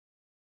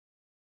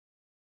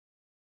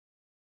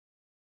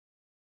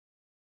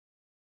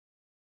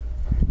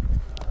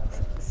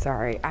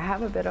Sorry, I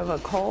have a bit of a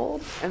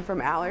cold and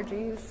from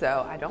allergies,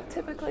 so I don't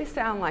typically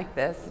sound like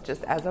this,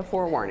 just as a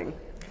forewarning.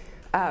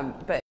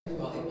 But are you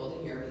all able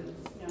to hear me?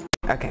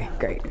 No. Okay,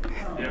 great.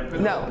 Yeah,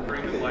 no.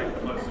 Bring it like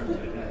closer to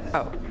you.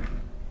 Oh,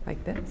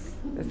 like this?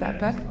 Is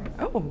that better?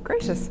 Oh,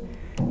 gracious.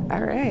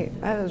 All right,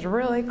 that is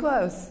really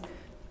close.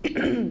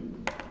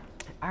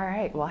 All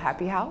right, well,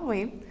 happy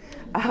Halloween.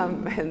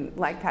 And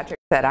like Patrick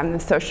said, I'm the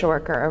social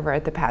worker over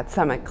at the Pat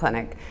Summit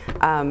Clinic.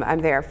 I'm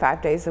there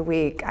 5 days a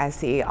week. I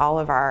see all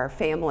of our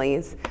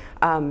families.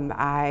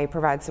 I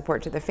provide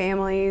support to the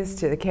families,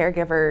 to the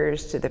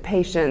caregivers, to the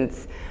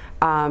patients,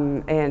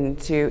 and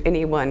to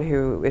anyone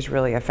who is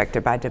really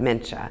affected by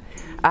dementia.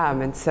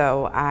 And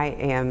so I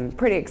am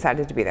pretty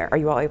excited to be there. Are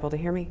you all able to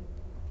hear me?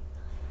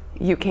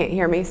 You can't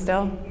hear me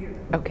still?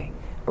 Okay.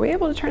 Are we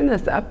able to turn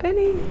this up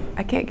any?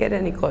 I can't get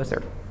any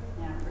closer.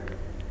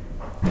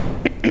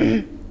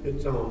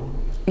 It's on.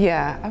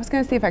 Yeah, I was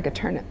going to see if I could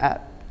turn it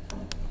up.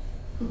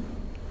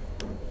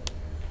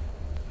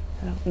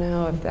 I don't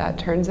know if that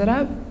turns it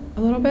up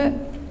a little bit.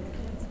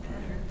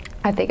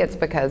 I think it's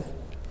because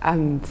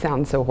I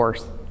sound so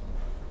hoarse.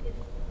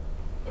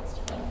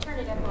 Turn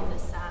it up on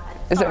this side.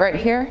 Is it right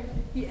here?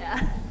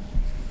 Yeah.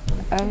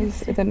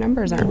 The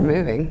numbers aren't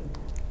moving.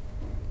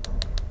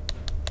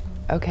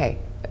 Okay,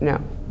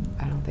 no,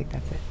 I don't think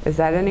that's it. Is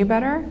that any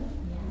better?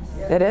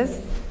 Yes. It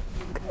is?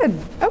 Good.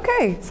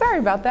 Okay, sorry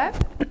about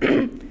that.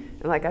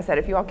 And like I said,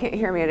 if you all can't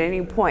hear me at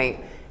any point,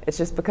 it's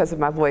just because of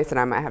my voice and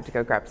I might have to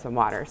go grab some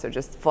water. So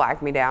just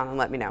flag me down and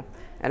let me know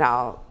and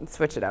I'll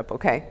switch it up,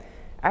 okay?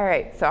 All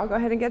right, so I'll go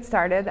ahead and get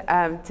started.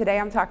 Today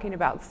I'm talking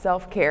about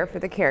self-care for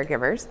the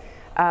caregivers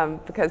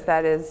because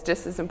that is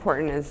just as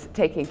important as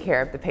taking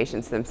care of the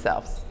patients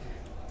themselves.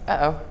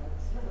 Uh-oh.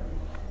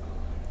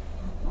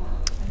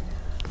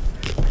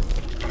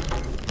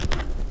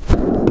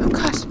 Oh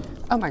gosh,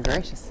 oh my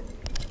gracious.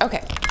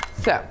 Okay,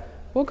 so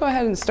we'll go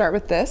ahead and start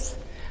with this.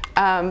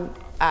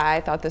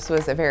 I thought this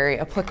was a very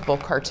applicable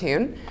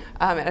cartoon.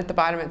 And at the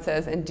bottom it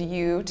says, and do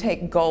you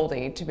take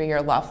Goldie to be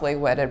your lawfully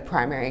wedded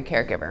primary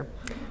caregiver?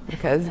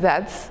 Because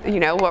that's, you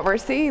know, what we're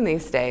seeing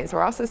these days.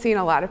 We're also seeing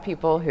a lot of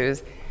people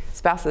whose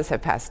spouses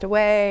have passed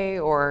away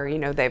or, you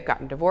know, they've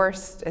gotten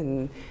divorced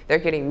and they're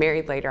getting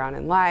married later on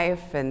in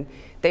life and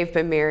they've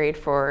been married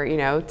for, you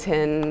know,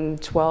 10,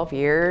 12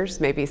 years,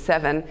 maybe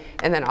 7,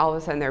 and then all of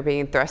a sudden they're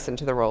being thrust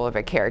into the role of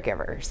a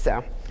caregiver.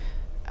 So,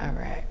 all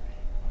right.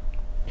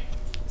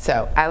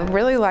 So I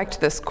really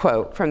liked this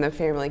quote from the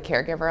Family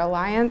Caregiver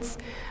Alliance.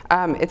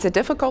 It's a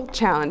difficult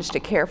challenge to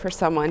care for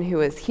someone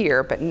who is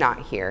here but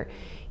not here.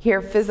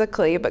 Here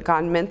physically but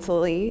gone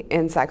mentally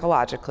and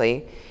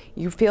psychologically.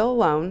 You feel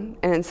alone,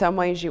 and in some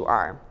ways you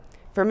are.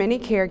 For many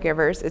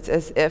caregivers, it's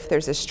as if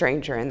there's a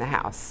stranger in the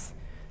house.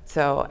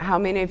 So how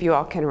many of you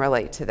all can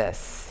relate to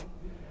this?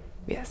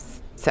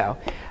 Yes. So,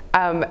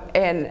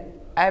 and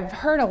I've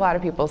heard a lot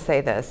of people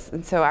say this,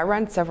 and so I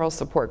run several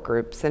support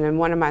groups, and in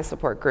one of my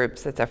support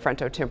groups, it's a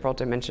frontotemporal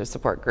dementia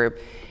support group,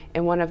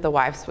 and one of the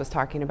wives was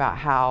talking about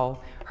how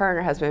her and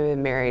her husband have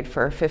been married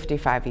for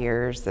 55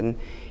 years, and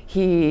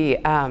he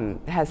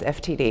has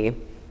FTD,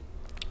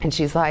 and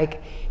she's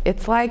like,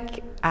 it's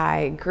like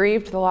I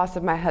grieved the loss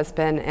of my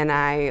husband, and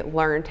I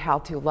learned how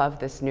to love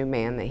this new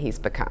man that he's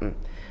become,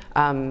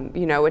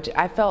 you know, which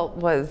I felt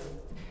was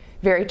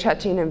very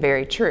touching and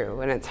very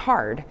true, and it's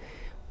hard,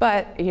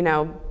 but, you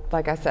know,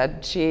 like I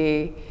said,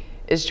 she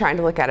is trying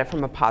to look at it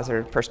from a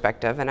positive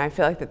perspective, and I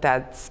feel like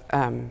that's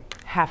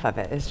half of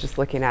it, is just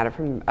looking at it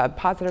from a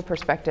positive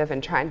perspective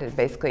and trying to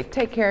basically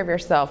take care of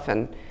yourself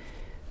and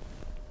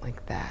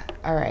like that.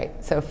 All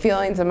right, so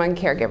feelings among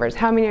caregivers.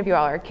 How many of you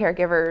all are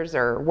caregivers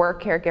or were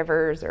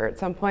caregivers or at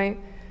some point?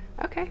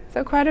 Okay,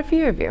 so quite a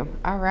few of you.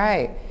 All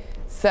right,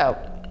 so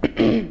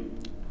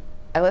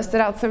I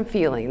listed out some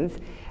feelings.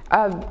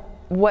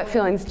 What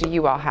feelings do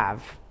you all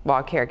have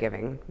while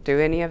caregiving? Do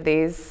any of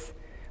these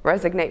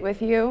resonate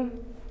with you?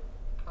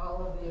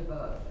 All of the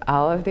above.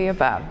 All of the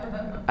above.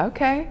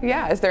 Okay,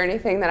 yeah. Is there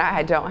anything that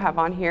I don't have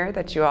on here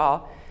that you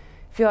all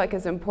feel like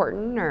is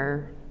important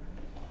or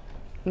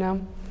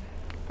no?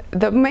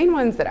 The main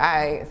ones that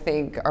I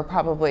think are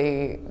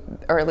probably,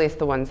 or at least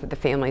the ones that the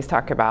families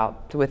talk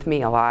about with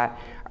me a lot,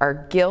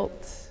 are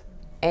guilt,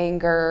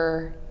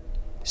 anger,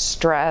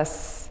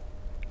 stress,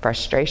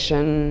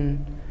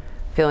 frustration,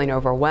 feeling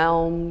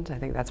overwhelmed. I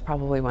think that's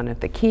probably one of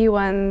the key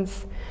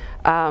ones.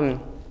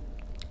 But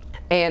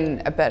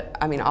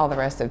I mean, all the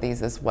rest of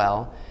these as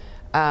well.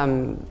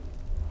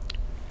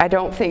 I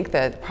don't think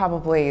that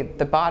probably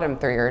the bottom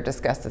 3 are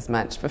discussed as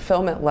much: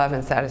 fulfillment, love,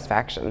 and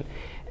satisfaction.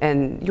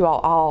 And you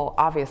all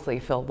obviously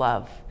feel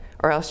love,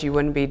 or else you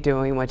wouldn't be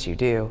doing what you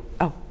do.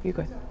 Oh, you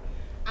go ahead.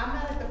 I'm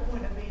not at the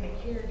point of being a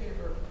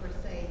caregiver per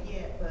se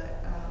yet,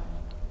 but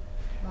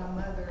my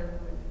mother,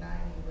 who is 90,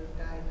 was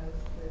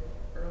diagnosed with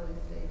early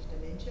stage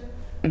dementia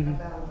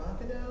about a month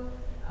ago.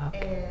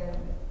 Okay. And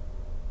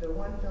the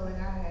one feeling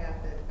I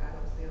have that I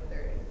don't see up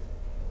there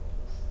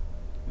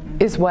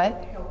is what?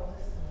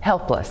 helpless.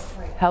 Helpless.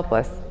 Like,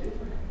 Helpless.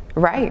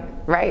 Right.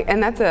 right.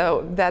 And that's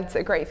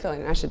a great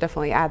feeling. I should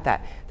definitely add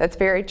that. That's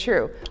very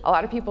true. A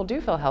lot of people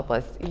do feel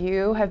helpless.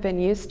 You have been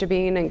used to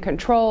being in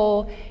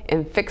control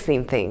and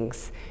fixing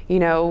things. You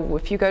know,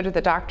 if you go to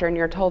the doctor and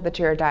you're told that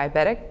you're a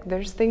diabetic,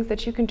 there's things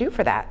that you can do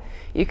for that.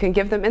 You can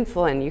give them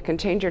insulin, you can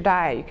change your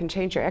diet, you can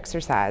change your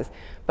exercise.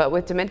 But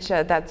with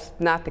dementia, that's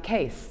not the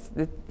case.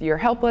 You're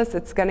helpless,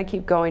 it's gonna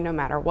keep going no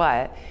matter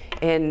what.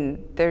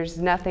 And there's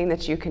nothing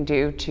that you can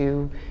do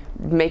to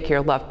make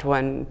your loved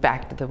one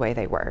back to the way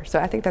they were. So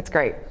I think that's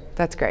great.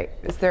 That's great.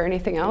 Is there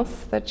anything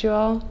else that you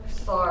all?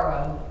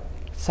 Sorrow.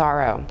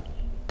 Sorrow.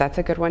 That's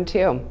a good one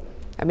too.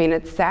 I mean,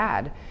 it's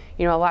sad.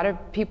 You know, a lot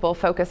of people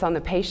focus on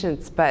the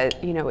patients,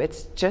 but you know,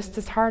 it's just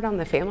as hard on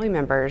the family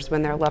members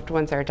when their loved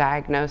ones are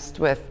diagnosed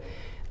with,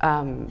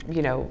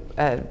 you know,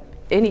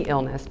 any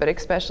illness, but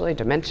especially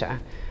dementia.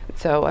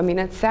 So, I mean,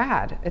 it's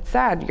sad. It's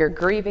sad. You're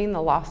grieving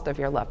the loss of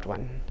your loved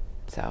one.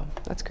 So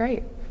that's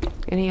great.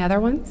 Any other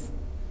ones?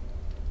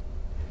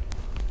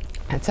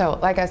 And so,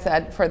 like I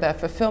said, for the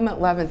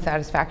fulfillment, love, and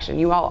satisfaction,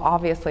 you all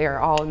obviously are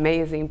all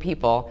amazing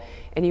people,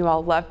 and you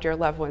all loved your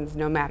loved ones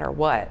no matter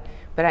what.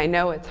 But I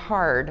know it's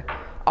hard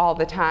all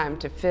the time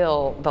to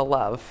feel the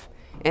love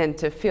and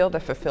to feel the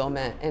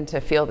fulfillment and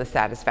to feel the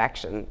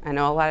satisfaction. I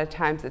know a lot of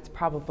times it's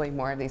probably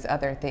more of these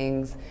other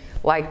things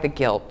like the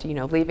guilt, you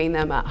know, leaving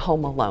them at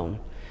home alone,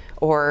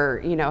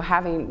 or you know,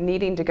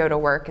 needing to go to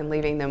work and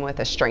leaving them with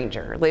a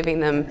stranger, leaving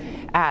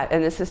them at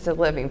an assisted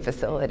living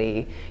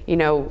facility. You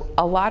know,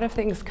 a lot of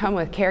things come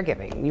with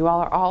caregiving. You all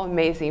are all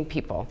amazing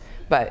people,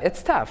 but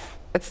it's tough.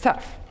 It's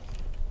tough.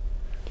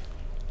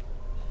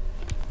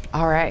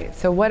 All right,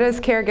 so what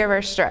is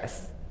caregiver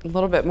stress? A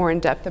little bit more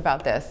in depth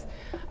about this.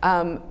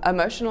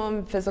 Emotional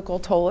and physical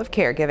toll of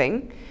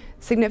caregiving,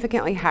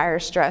 significantly higher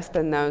stress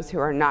than those who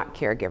are not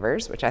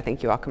caregivers, which I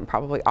think you all can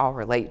probably all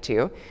relate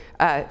to.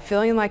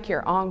 Feeling like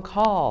you're on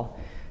call.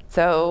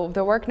 So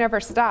the work never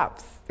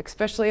stops,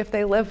 especially if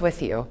they live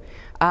with you.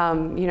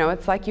 You know,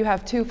 it's like you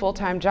have 2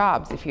 full-time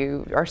jobs if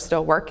you are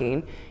still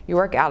working. You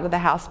work out of the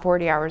house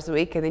 40 hours a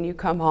week, and then you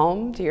come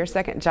home to your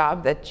second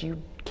job that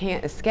you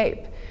can't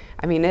escape.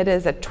 I mean, it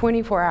is a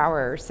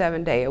 24-hour,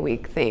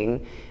 7-day-a-week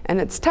thing,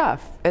 and it's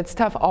tough. It's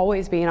tough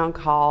always being on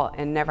call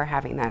and never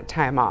having that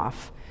time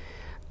off.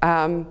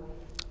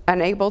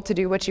 Unable to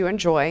do what you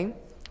enjoy,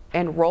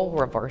 and role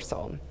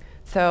reversal.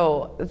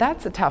 So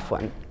that's a tough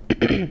one.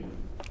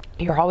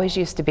 You're always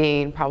used to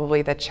being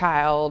probably the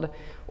child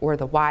or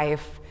the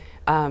wife,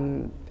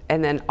 and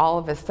then all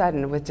of a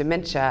sudden with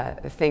dementia,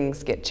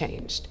 things get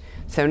changed.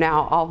 So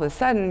now all of a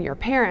sudden your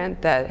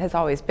parent that has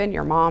always been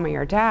your mom or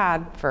your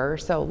dad for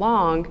so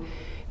long,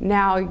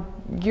 now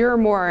you're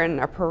more in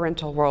a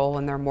parental role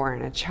and they're more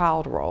in a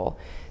child role.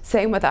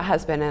 Same with a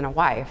husband and a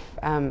wife.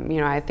 You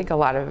know, I think a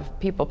lot of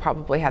people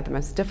probably have the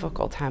most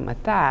difficult time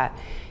with that,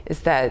 is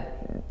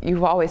that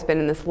you've always been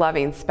in this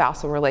loving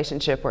spousal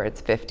relationship where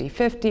it's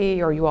 50-50,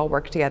 or you all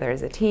work together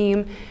as a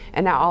team,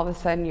 and now all of a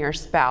sudden your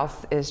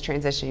spouse is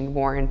transitioning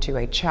more into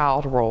a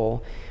child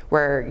role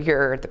where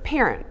you're the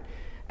parent.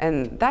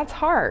 And that's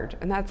hard,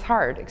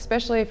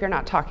 especially if you're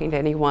not talking to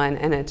anyone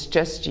and it's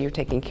just you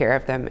taking care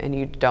of them and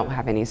you don't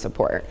have any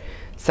support.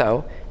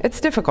 So it's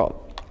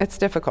difficult. It's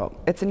difficult.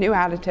 It's a new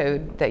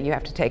attitude that you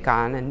have to take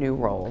on and new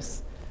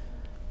roles.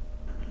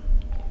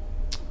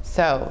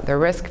 So the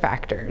risk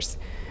factors.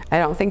 I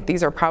don't think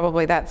these are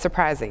probably that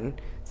surprising.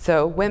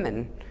 So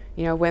women,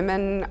 you know,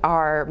 women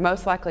are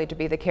most likely to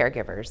be the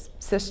caregivers,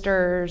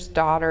 sisters,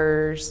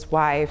 daughters,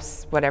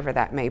 wives, whatever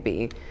that may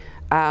be.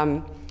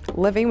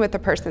 Living with the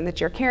person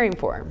that you're caring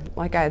for,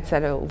 like I had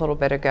said a little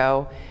bit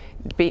ago,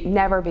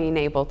 never being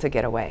able to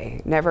get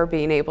away, never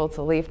being able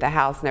to leave the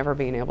house, never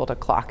being able to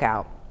clock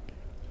out,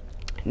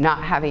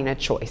 not having a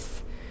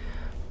choice.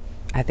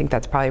 I think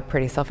that's probably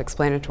pretty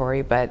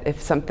self-explanatory, but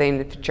if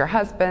it's your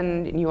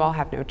husband and you all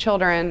have no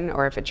children,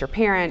 or if it's your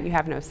parent, you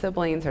have no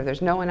siblings, or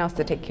there's no one else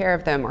to take care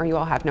of them, or you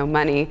all have no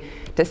money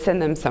to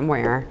send them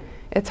somewhere,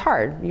 it's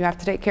hard. You have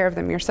to take care of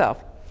them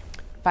yourself.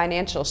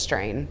 Financial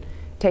strain.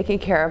 Taking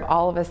care of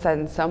all of a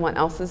sudden someone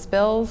else's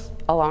bills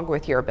along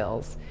with your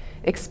bills,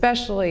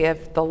 especially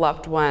if the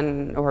loved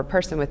one or a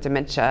person with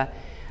dementia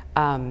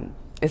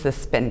is a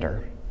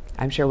spender.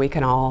 I'm sure we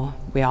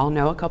all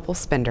know a couple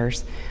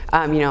spenders,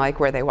 you know, like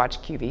where they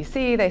watch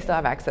QVC, they still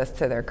have access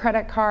to their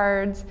credit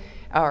cards,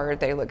 or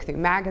they look through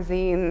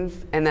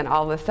magazines, and then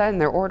all of a sudden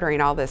they're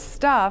ordering all this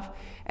stuff,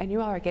 and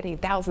you all are getting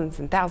thousands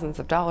and thousands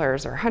of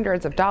dollars or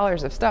hundreds of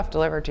dollars of stuff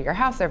delivered to your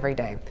house every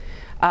day.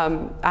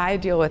 I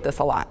deal with this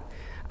a lot.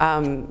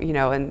 You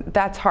know, and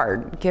that's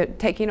hard.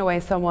 Taking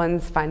away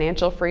someone's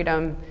financial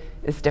freedom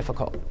is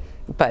difficult,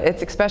 but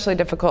it's especially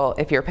difficult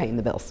if you're paying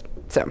the bills.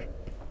 So,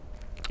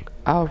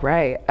 all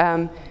right.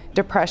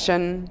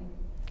 Depression,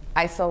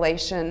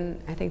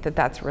 isolation. I think that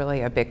that's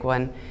really a big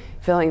one.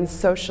 Feeling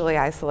socially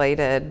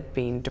isolated,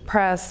 being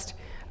depressed.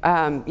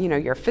 You know,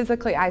 you're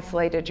physically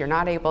isolated, you're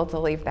not able to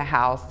leave the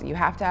house, you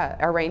have to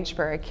arrange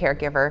for a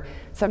caregiver,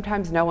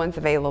 sometimes no one's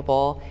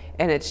available,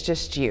 and it's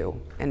just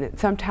you. And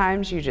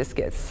sometimes you just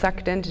get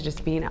sucked into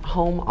just being at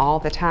home all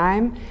the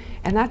time,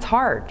 and that's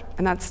hard,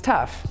 and that's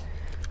tough.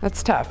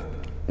 That's tough.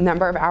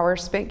 number of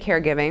hours spent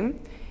caregiving,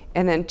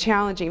 and then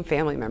challenging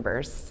family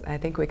members. I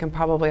think we can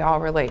probably all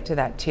relate to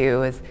that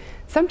too, is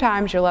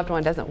sometimes your loved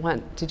one doesn't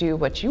want to do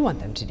what you want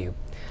them to do.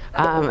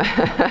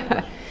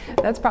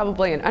 That's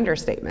probably an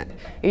understatement.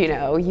 You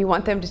know, you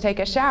want them to take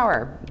a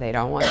shower, they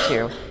don't want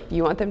to.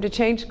 You want them to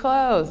change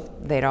clothes,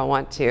 they don't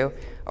want to.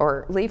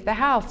 Or leave the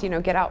house, you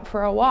know, get out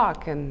for a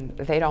walk, and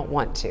they don't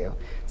want to.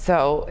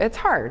 So it's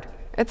hard,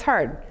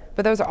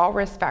 but those are all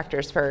risk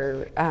factors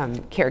for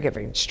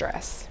caregiving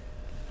stress.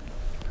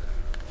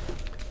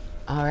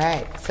 All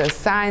right, so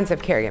signs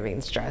of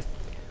caregiving stress.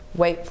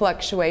 Weight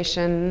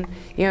fluctuation.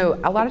 You know,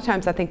 a lot of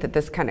times I think that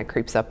this kind of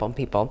creeps up on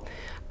people.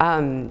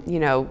 You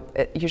know,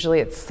 usually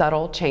it's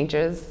subtle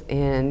changes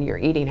in your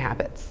eating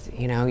habits.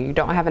 You know, you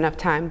don't have enough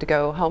time to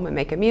go home and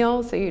make a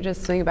meal, so you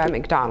just swing by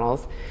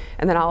McDonald's,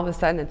 and then all of a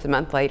sudden it's a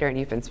month later and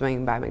you've been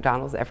swinging by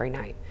McDonald's every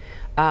night.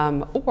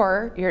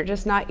 Or you're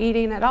just not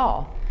eating at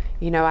all.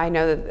 You know, I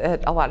know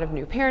that a lot of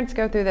new parents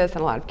go through this,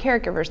 and a lot of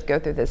caregivers go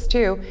through this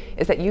too,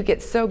 is that you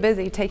get so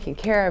busy taking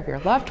care of your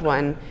loved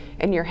one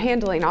and you're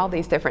handling all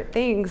these different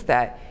things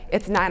that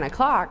it's 9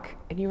 o'clock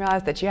and you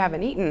realize that you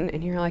haven't eaten,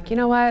 and you're like, you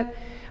know what?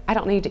 I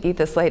don't need to eat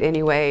this late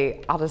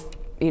anyway. I'll just,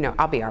 you know,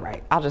 I'll be all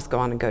right. I'll just go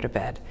on and go to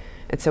bed.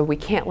 And so we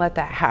can't let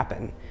that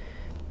happen.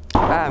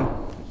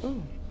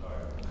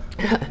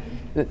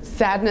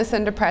 Sadness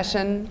and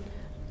depression,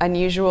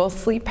 unusual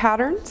sleep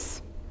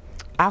patterns,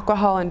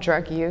 alcohol and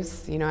drug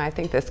use. You know, I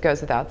think this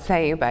goes without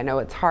saying, but I know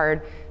it's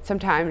hard.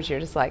 Sometimes you're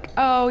just like,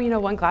 oh, you know,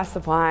 one glass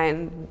of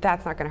wine,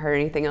 that's not going to hurt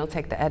anything. It'll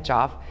take the edge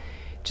off.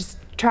 Just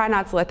try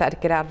not to let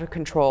that get out of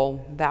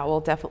control. That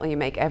will definitely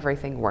make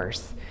everything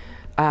worse.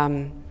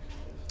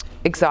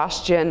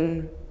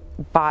 Exhaustion,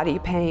 body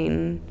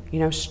pain. You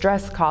know,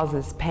 stress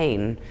causes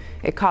pain.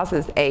 It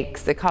causes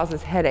aches. It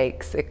causes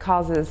headaches. It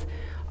causes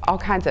all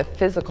kinds of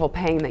physical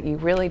pain that you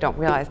really don't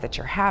realize that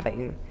you're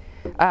having.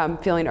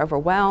 Feeling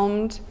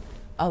overwhelmed,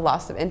 a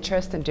loss of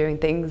interest in doing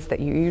things that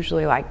you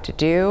usually like to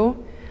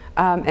do,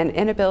 and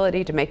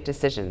inability to make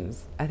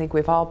decisions. I think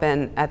we've all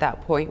been at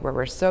that point where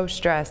we're so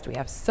stressed, we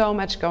have so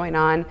much going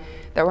on,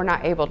 that we're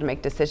not able to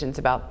make decisions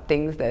about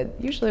things that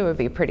usually would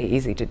be pretty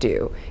easy to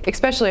do,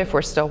 especially if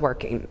we're still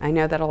working. I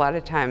know that a lot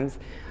of times,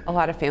 a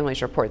lot of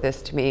families report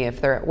this to me.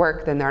 If they're at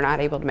work, then they're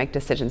not able to make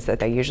decisions that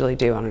they usually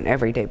do on an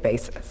everyday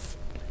basis.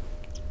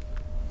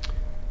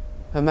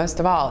 But most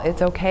of all,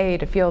 it's okay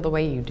to feel the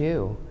way you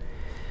do.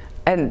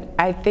 And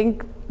I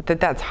think that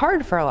that's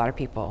hard for a lot of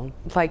people.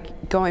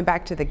 Like going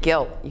back to the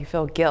guilt, you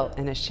feel guilt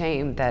and a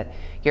shame that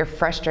you're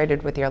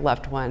frustrated with your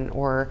loved one,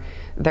 or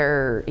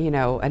they're, you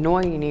know,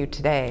 annoying you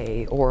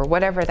today, or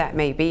whatever that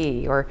may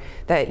be, or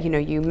that, you know,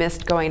 you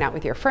missed going out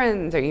with your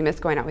friends, or you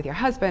missed going out with your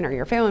husband or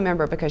your family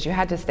member because you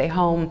had to stay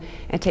home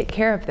and take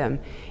care of them.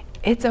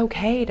 It's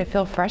okay to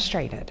feel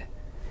frustrated.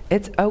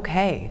 It's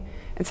okay.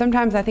 And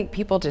sometimes I think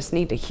people just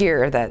need to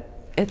hear that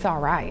it's all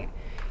right.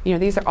 You know,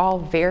 these are all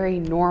very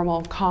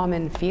normal,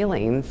 common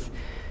feelings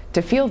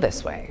to feel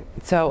this way.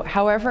 So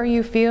however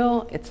you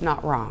feel, it's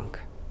not wrong.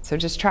 So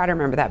just try to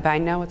remember that, but I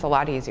know it's a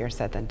lot easier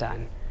said than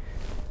done.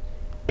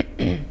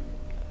 I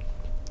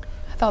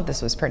thought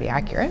this was pretty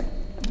accurate.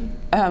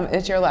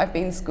 Is your life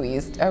being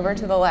squeezed? Over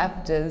to the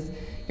left is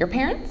your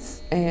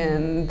parents,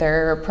 and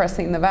they're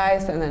pressing the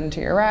vise, and then to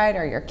your right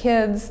are your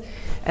kids,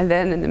 and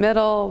then in the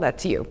middle,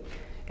 that's you.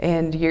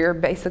 And you're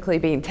basically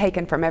being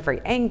taken from every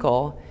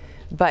angle,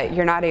 but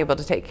you're not able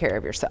to take care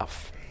of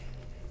yourself.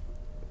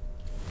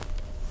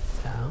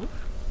 So,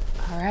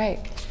 all right.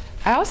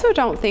 I also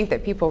don't think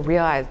that people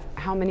realize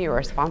how many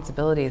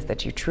responsibilities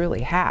that you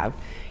truly have.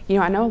 You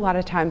know, I know a lot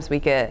of times we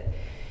get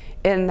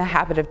in the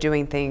habit of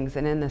doing things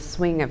and in the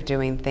swing of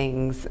doing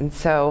things, and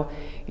so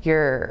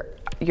you're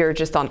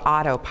just on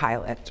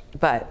autopilot,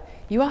 but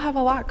you all have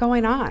a lot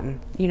going on.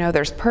 You know,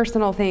 there's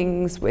personal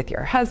things with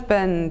your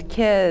husband,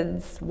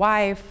 kids,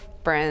 wife,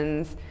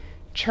 friends,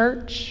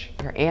 church,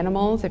 your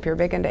animals, if you're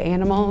big into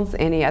animals,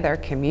 any other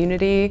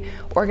community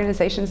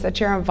organizations that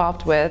you're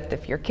involved with,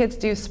 if your kids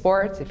do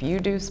sports, if you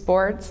do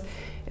sports,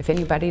 if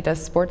anybody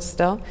does sports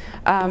still.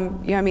 You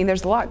know, I mean,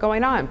 there's a lot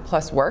going on,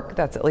 plus work.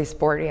 That's at least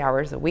 40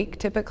 hours a week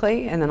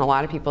typically, and then a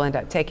lot of people end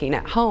up taking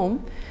it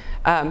home.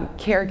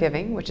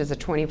 Caregiving, which is a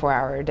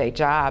 24-hour-a-day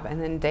job,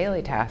 and then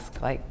daily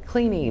tasks like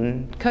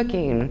cleaning,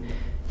 cooking,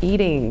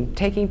 eating,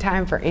 taking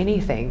time for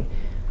anything.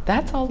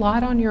 That's a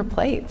lot on your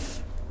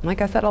plates. Like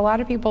I said, a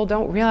lot of people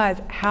don't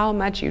realize how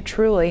much you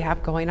truly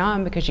have going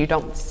on because you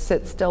don't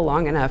sit still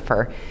long enough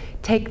or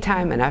take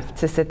time enough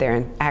to sit there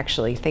and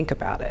actually think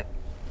about it.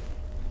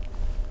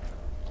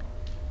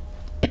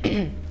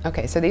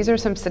 Okay, so these are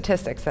some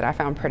statistics that I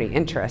found pretty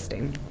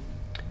interesting.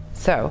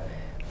 So,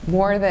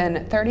 more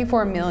than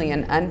 34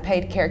 million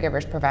unpaid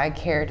caregivers provide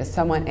care to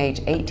someone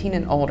age 18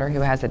 and older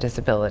who has a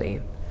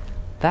disability.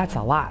 That's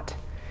a lot.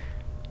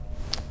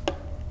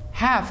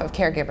 Half of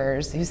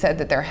caregivers who said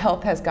that their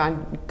health has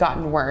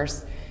gotten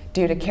worse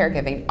due to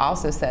caregiving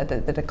also said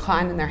that the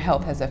decline in their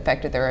health has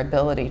affected their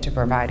ability to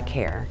provide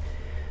care.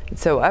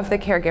 So of the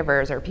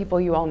caregivers, or people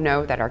you all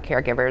know that are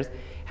caregivers,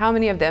 how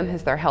many of them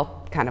has their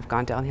health kind of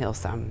gone downhill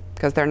some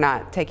because they're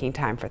not taking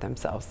time for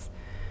themselves?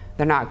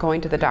 They're not going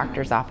to the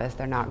doctor's office.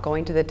 They're not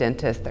going to the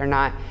dentist. They're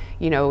not,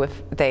 you know,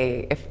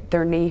 if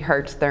their knee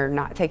hurts, they're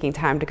not taking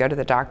time to go to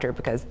the doctor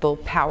because they'll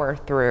power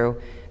through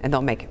and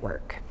they'll make it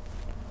work.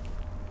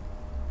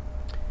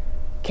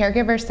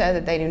 Caregivers said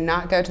that they do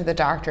not go to the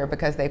doctor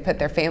because they put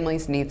their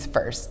family's needs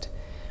first,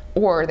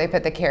 or they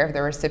put the care of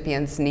the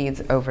recipient's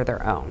needs over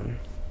their own,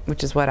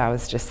 which is what I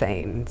was just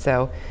saying.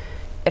 So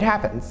it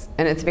happens,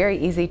 and it's very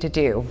easy to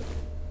do.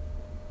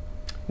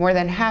 More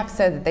than half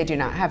said that they do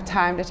not have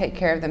time to take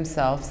care of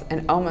themselves,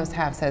 and almost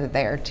half said that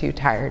they are too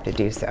tired to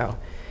do so.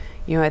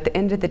 You know, at the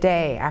end of the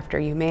day, after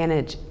you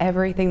manage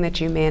everything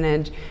that you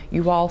manage,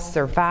 you all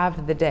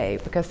survive the day,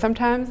 because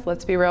sometimes,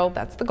 let's be real,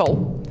 that's the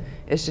goal,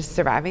 is just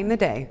surviving the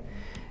day.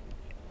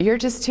 You're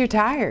just too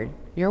tired.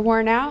 You're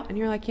worn out, and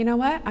you're like, you know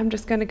what? I'm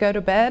just gonna go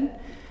to bed.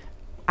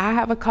 I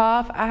have a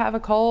cough, I have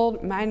a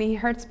cold, my knee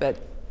hurts, but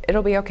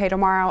it'll be okay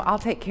tomorrow. I'll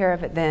take care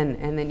of it then,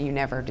 and then you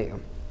never do.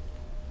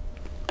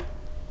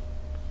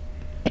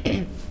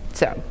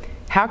 So,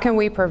 how can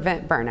we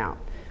prevent burnout?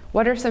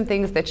 What are some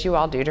things that you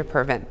all do to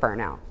prevent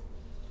burnout?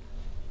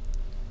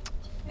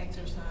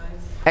 Exercise.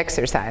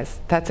 Exercise,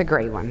 that's a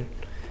great one.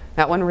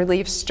 That one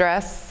relieves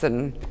stress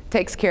and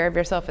takes care of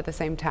yourself at the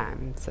same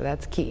time, so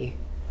that's key.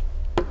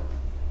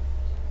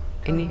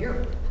 Come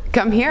here.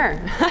 Come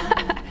here.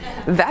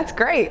 That's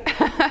great.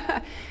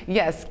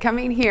 Yes,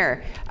 coming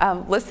here,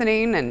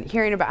 listening and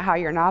hearing about how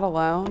you're not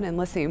alone and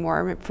listening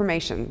more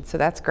information. So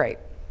that's great.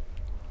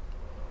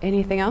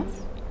 Anything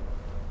else?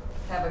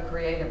 Have a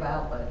creative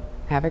outlet.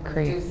 Have a Do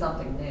creative.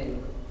 something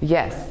new.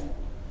 Yes.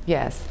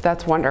 Yes,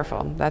 that's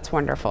wonderful. That's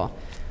wonderful.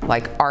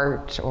 Like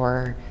art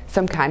or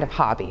some kind of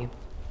hobby.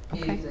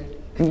 Okay.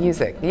 Music.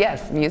 Music.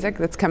 Yes, music.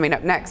 That's coming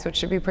up next, which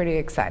should be pretty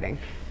exciting.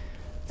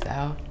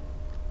 So,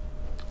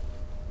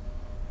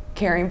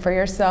 caring for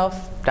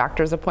yourself,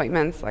 doctor's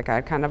appointments, like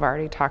I kind of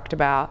already talked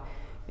about,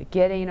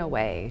 getting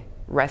away,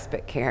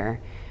 respite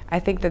care. I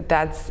think that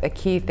that's a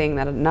key thing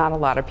that not a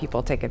lot of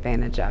people take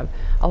advantage of.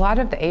 A lot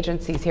of the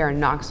agencies here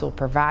in Knoxville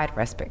provide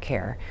respite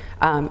care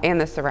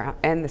and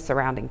the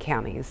surrounding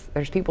counties.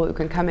 There's people who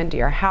can come into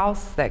your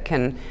house that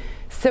can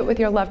sit with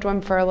your loved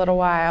one for a little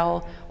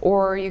while,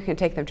 or you can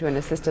take them to an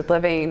assisted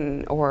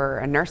living or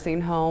a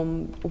nursing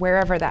home,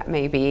 wherever that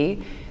may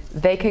be.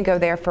 They can go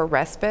there for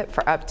respite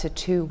for up to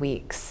 2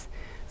 weeks.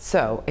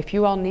 So if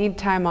you all need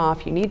time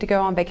off, you need to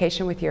go on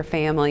vacation with your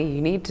family,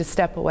 you need to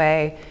step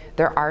away,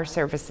 there are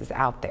services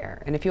out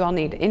there. And if you all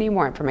need any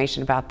more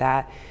information about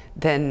that,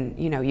 then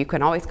you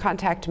can always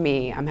contact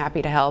me. I'm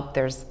happy to help.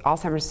 There's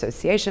Alzheimer's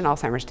Association,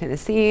 Alzheimer's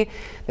Tennessee,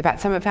 the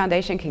Pat Summit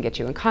Foundation can get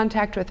you in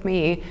contact with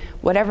me,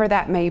 whatever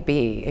that may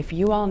be. If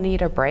you all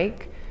need a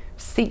break,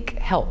 seek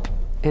help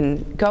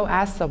and go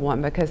ask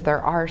someone, because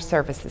there are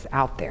services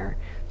out there.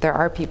 There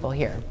are people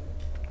here.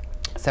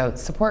 So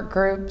support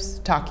groups,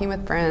 talking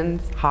with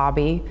friends,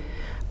 hobby,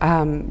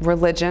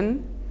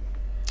 religion,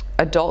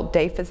 adult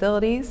day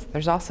facilities.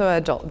 There's also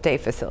adult day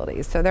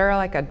facilities. So there are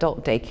like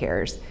adult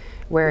daycares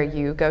where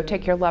you go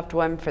take your loved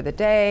one for the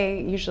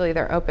day. Usually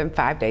they're open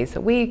 5 days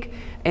a week,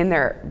 and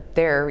they're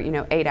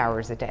 8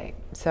 hours a day.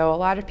 So a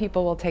lot of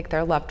people will take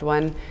their loved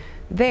one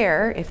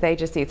there if they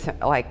just need some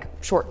like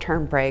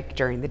short-term break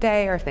during the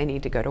day, or if they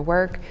need to go to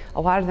work.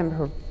 A lot of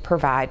them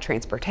provide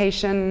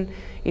transportation.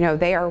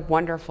 They are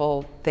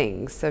wonderful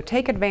things. So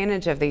take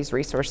advantage of these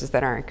resources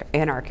that are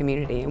in our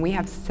community, and we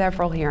have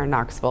several here in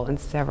Knoxville and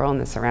several in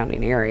the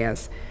surrounding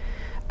areas.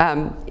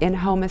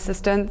 In-home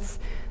assistance,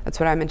 that's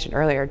what I mentioned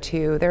earlier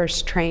too.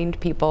 There's trained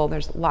people.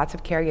 There's lots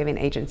of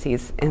caregiving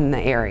agencies in the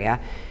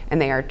area,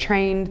 and they are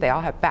trained. They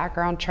all have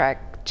background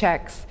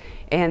checks,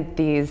 and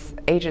these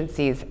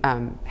agencies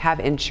have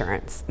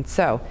insurance. And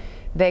so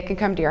they can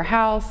come to your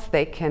house,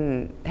 they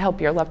can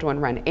help your loved one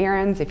run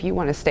errands. If you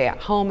want to stay at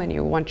home and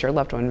you want your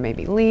loved one to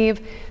maybe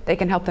leave, they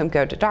can help them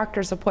go to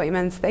doctor's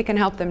appointments, they can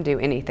help them do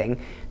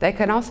anything. They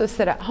can also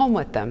sit at home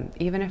with them,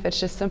 even if it's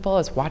just simple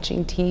as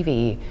watching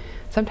TV.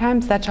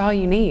 Sometimes that's all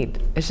you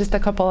need. It's just a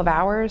couple of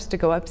hours to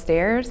go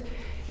upstairs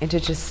and to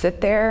just sit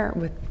there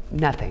with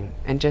nothing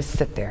and just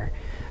sit there.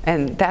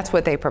 And that's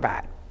what they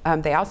provide.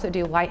 They also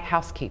do light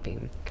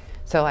housekeeping.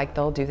 So like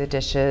they'll do the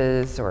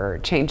dishes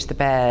or change the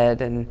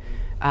bed and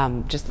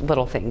just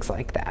little things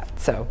like that.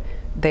 So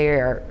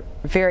they're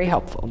very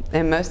helpful.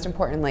 And most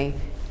importantly,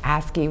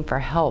 asking for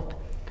help.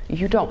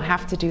 You don't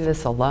have to do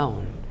this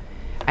alone.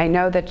 I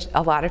know that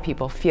a lot of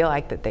people feel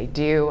like that they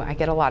do. I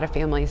get a lot of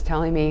families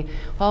telling me,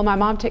 well, my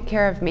mom took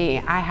care of me.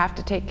 I have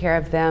to take care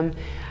of them.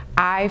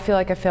 I feel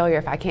like a failure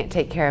if I can't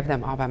take care of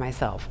them all by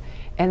myself.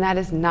 And that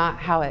is not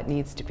how it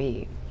needs to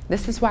be.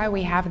 This is why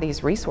we have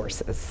these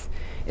resources,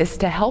 is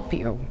to help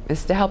you,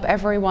 is to help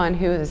everyone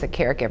who is a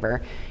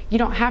caregiver. You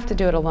don't have to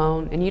do it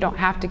alone, and you don't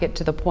have to get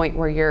to the point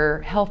where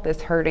your health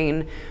is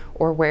hurting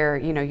or where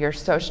you're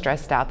so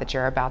stressed out that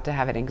you're about to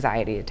have an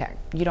anxiety attack.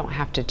 You don't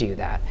have to do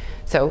that.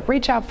 So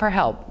reach out for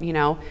help.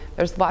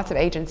 There's lots of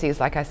agencies,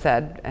 like I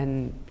said,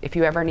 and if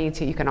you ever need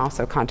to, you can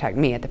also contact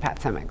me at the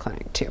Pat Summit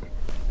Clinic too.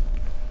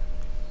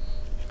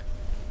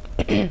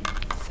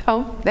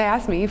 So they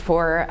asked me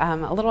for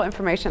a little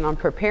information on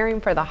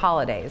preparing for the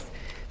holidays.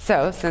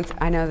 So since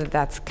I know that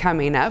that's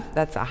coming up,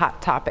 that's a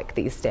hot topic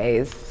these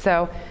days.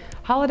 So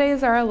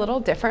holidays are a little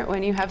different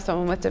when you have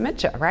someone with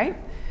dementia, right?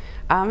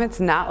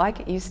 It's not like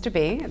it used to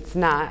be. It's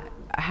not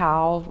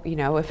how,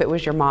 if it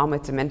was your mom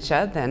with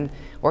dementia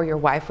or your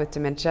wife with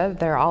dementia,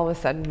 they're all of a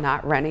sudden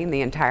not running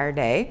the entire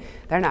day.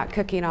 They're not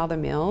cooking all the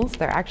meals.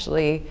 They're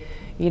actually,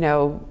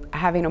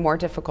 having a more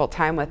difficult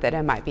time with it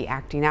and might be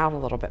acting out a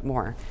little bit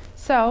more.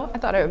 So I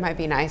thought it might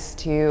be nice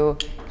to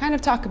kind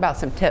of talk about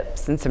some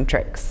tips and some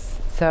tricks.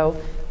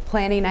 So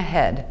planning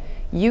ahead.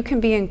 You can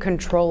be in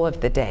control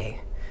of the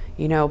day.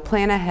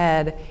 Plan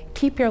ahead,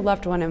 keep your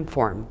loved one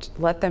informed.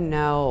 Let them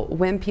know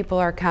when people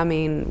are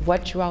coming,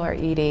 what you all are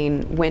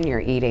eating, when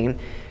you're eating.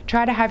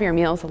 Try to have your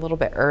meals a little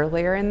bit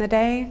earlier in the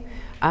day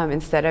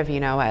instead of,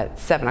 at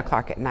 7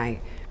 o'clock at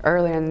night.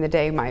 Earlier in the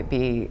day might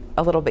be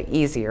a little bit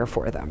easier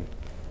for them.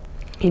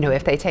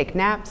 If they take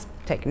naps,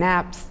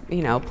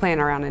 plan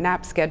around a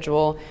nap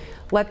schedule.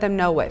 Let them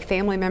know what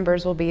family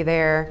members will be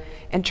there,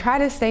 and try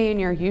to stay in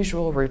your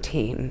usual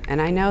routine.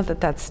 And I know that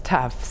that's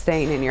tough,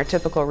 staying in your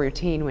typical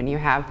routine when you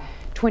have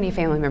 20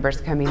 family members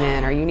coming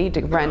in, or you need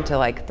to run to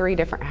like 3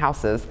 different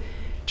houses.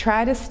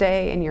 Try to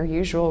stay in your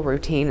usual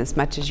routine as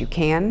much as you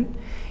can,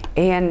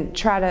 and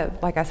try to,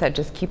 like I said,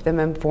 just keep them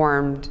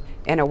informed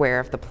and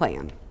aware of the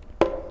plan.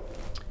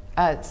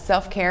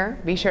 Self-care,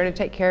 be sure to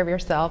take care of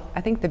yourself.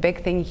 I think the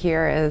big thing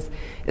here is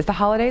the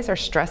holidays are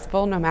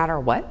stressful no matter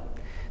what.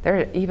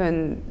 They're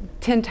even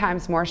 10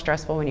 times more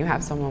stressful when you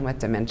have someone with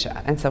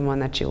dementia and someone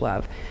that you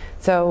love.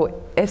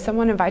 So if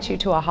someone invites you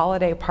to a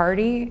holiday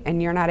party and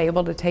you're not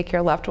able to take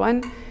your loved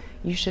one,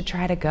 you should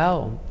try to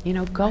go.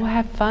 Go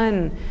have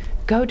fun.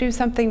 Go do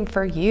something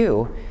for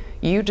you.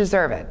 You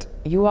deserve it.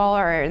 You all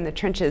are in the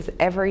trenches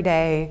every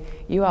day.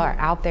 You all are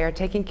out there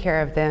taking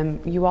care of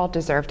them. You all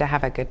deserve to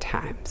have a good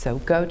time. So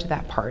go to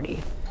that party.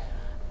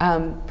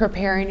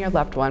 Preparing your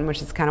loved one,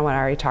 which is kind of what I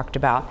already talked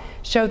about.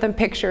 Show them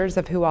pictures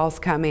of who all's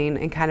coming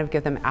and kind of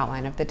give them an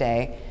outline of the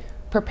day.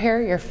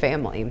 Prepare your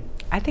family.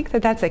 I think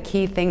that that's a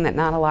key thing that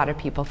not a lot of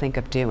people think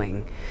of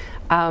doing.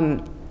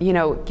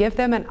 Give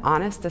them an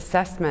honest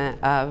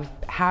assessment of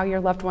how your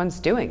loved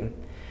one's doing.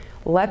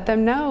 Let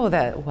them know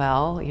that,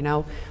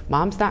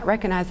 mom's not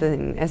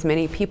recognizing as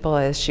many people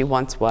as she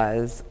once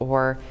was,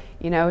 or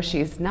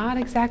she's not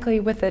exactly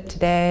with it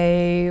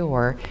today,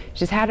 or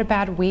she's had a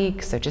bad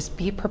week, so just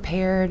be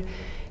prepared.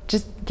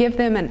 Just give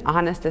them an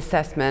honest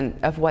assessment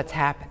of what's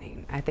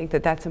happening. I think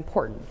that that's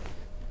important.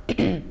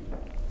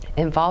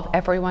 Involve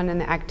everyone in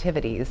the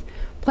activities.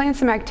 Plan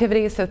some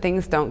activities so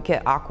things don't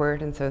get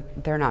awkward and so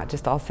they're not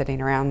just all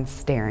sitting around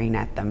staring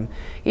at them.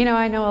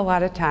 I know a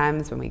lot of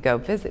times when we go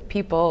visit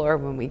people or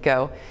when we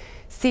go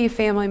see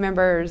family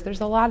members,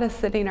 there's a lot of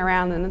sitting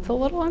around and it's a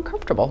little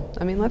uncomfortable.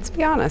 Let's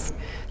be honest.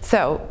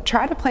 So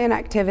try to plan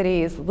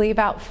activities, leave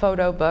out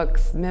photo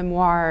books,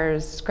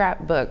 memoirs,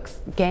 scrapbooks,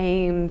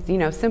 games,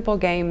 simple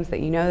games that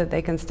that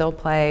they can still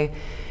play.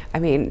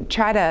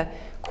 Try to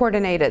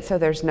coordinate it so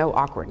there's no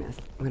awkwardness.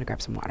 I'm gonna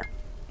grab some water.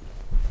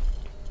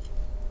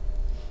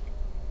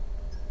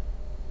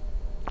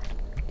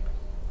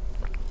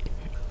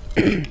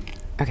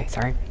 Okay,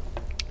 sorry.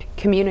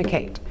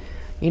 Communicate.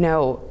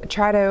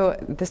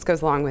 This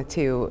goes along with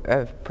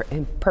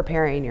in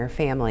preparing your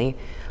family.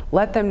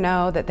 Let them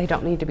know that they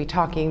don't need to be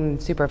talking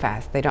super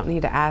fast. They don't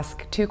need to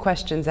ask 2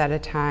 questions at a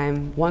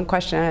time. 1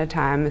 question at a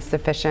time is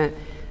sufficient.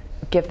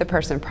 Give the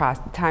person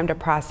time to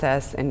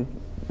process and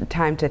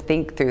time to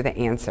think through the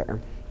answer.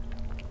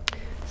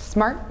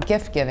 Smart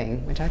gift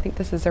giving, which I think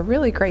this is a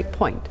really great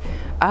point.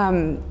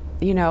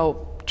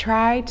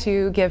 Try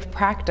to give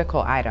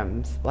practical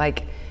items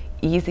like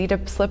easy to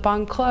slip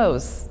on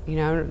clothes,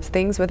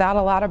 things without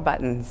a lot of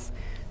buttons,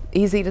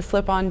 easy to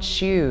slip on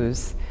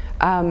shoes,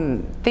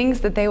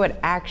 things that they would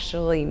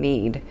actually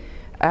need.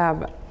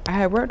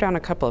 I wrote down a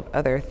couple of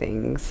other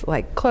things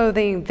like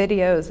clothing,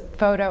 videos,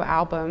 photo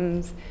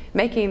albums,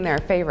 making their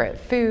favorite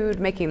food,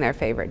 making their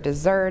favorite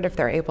dessert if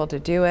they're able to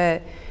do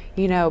it.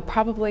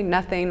 Probably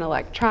nothing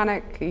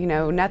electronic,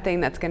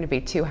 nothing that's going to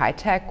be too high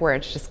tech where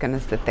it's just going to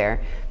sit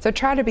there. So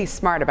try to be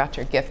smart about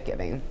your gift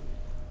giving.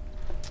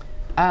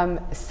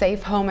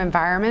 Safe home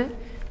environment.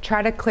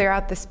 Try to clear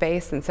out the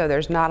space and so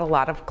there's not a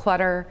lot of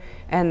clutter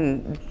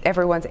and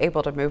everyone's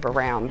able to move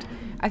around.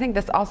 I think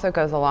this also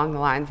goes along the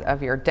lines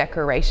of your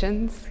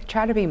decorations.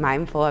 Try to be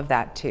mindful of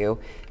that too.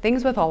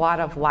 Things with a lot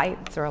of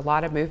lights or a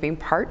lot of moving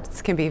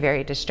parts can be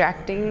very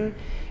distracting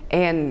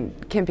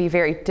and can be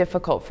very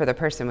difficult for the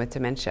person with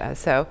dementia.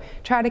 So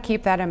try to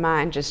keep that in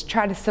mind. Just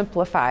try to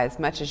simplify as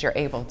much as you're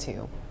able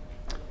to.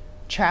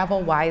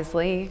 Travel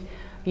wisely.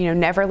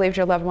 Never leave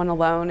your loved one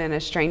alone in a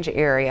strange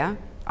area,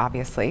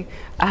 obviously,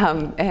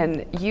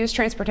 and use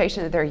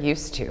transportation that they're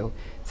used to.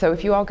 So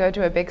if you all go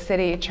to a big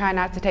city, try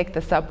not to take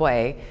the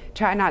subway.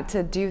 Try not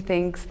to do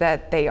things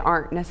that they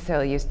aren't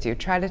necessarily used to.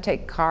 Try to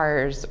take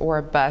cars or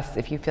a bus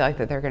if you feel like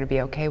that they're going to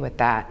be okay with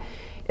that.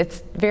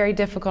 It's very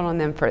difficult on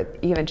them for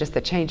even just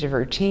the change of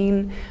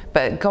routine,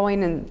 but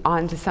going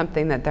on to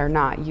something that they're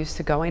not used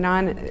to going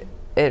on,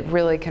 it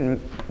really can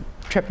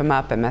trip them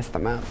up and mess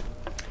them up.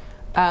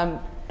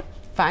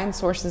 Find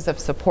sources of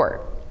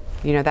support.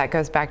 You know, that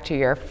goes back to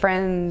your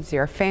friends,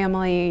 your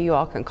family. You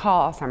all can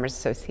call Alzheimer's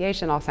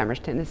Association, Alzheimer's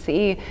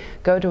Tennessee,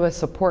 go to a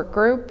support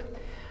group.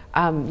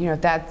 You know,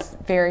 that's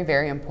very,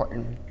 very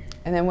important.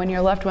 And then when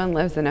your loved one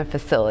lives in a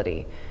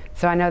facility.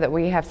 So I know that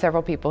we have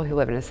several people who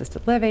live in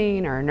assisted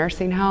living or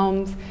nursing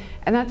homes,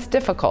 and that's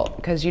difficult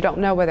because you don't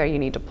know whether you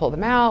need to pull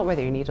them out,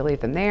 whether you need to leave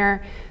them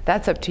there.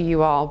 That's up to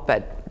you all,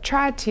 but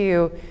try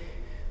to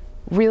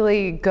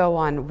really go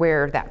on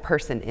where that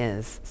person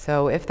is.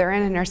 So if they're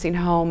in a nursing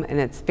home and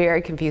it's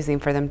very confusing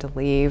for them to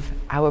leave,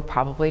 I would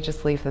probably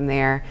just leave them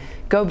there.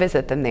 Go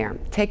visit them there.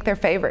 Take their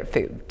favorite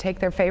food, take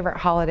their favorite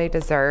holiday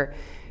dessert,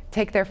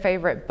 take their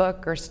favorite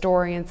book or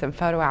story and some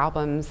photo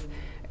albums,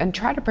 and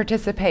try to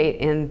participate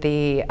in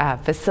the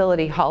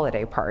facility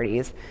holiday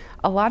parties.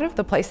 A lot of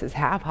the places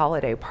have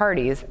holiday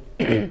parties,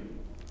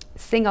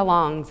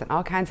 sing-alongs and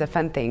all kinds of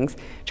fun things.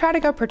 Try to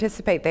go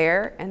participate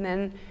there, and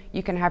then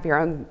you can have your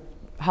own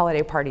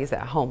holiday parties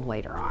at home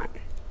later on.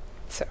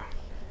 So,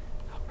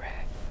 all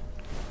right.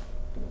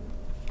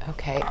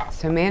 Okay,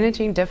 so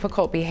managing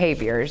difficult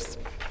behaviors.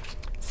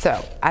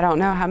 So I don't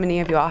know how many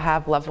of you all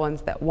have loved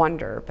ones that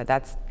wander, but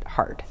that's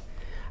hard.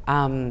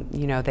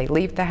 You know, they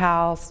leave the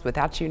house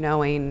without you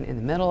knowing in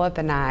the middle of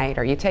the night,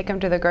 or you take them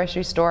to the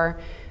grocery store,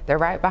 they're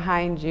right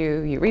behind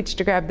you, you reach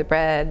to grab the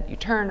bread, you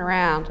turn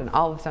around, and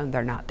all of a sudden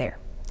they're not there.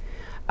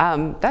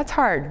 That's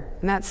hard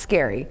and that's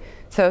scary.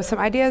 So some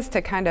ideas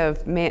to kind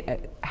of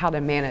how to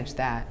manage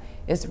that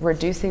is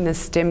reducing the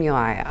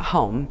stimuli at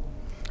home.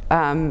 You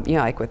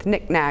know, like with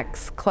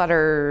knickknacks,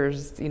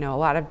 clutters, you know, a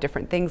lot of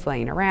different things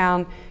laying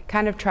around,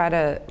 kind of try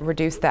to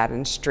reduce that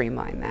and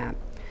streamline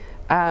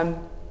that.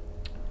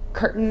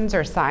 Curtains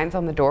or signs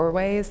on the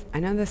doorways. I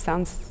know this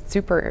sounds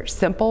super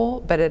simple,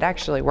 but it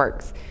actually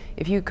works.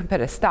 If you can put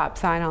a stop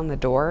sign on the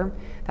door,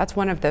 that's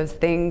one of those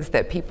things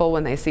that people,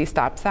 when they see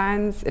stop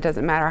signs, it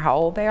doesn't matter how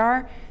old they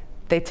are,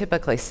 they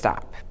typically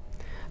stop.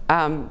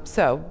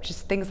 So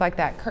just things like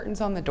that.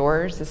 Curtains on the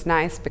doors is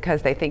nice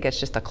because they think it's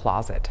just a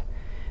closet.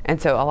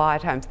 And so a lot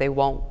of times they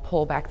won't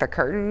pull back the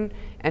curtain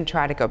and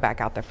try to go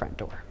back out the front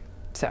door.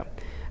 So.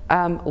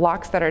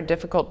 Locks that are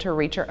difficult to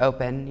reach or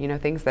open, you know,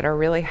 things that are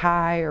really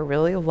high or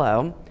really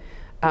low.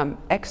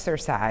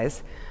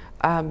 Exercise.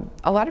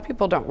 A lot of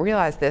people don't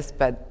realize this,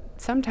 but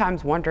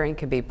sometimes wandering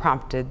can be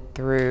prompted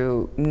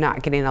through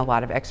not getting a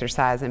lot of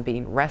exercise and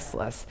being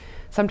restless.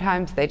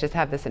 Sometimes they just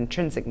have this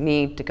intrinsic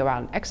need to go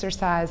out and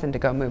exercise and to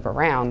go move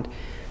around.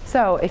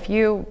 So if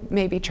you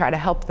maybe try to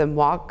help them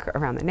walk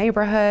around the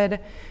neighborhood,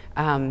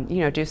 you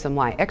know, do some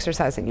light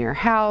exercise in your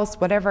house,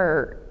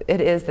 whatever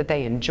it is that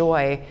they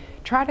enjoy,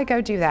 try to go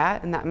do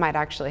that, and that might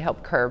actually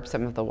help curb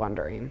some of the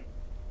wandering.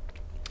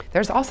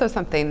 There's also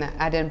something that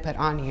I didn't put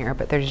on here,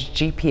 but there's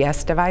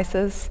GPS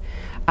devices.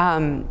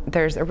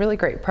 There's a really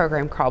great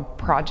program called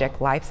Project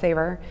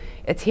Lifesaver.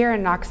 It's here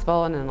in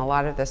Knoxville and in a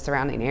lot of the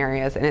surrounding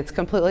areas, and it's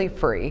completely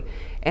free,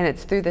 and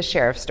it's through the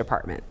Sheriff's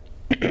Department.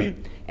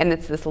 And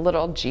it's this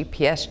little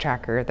GPS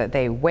tracker that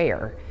they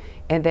wear,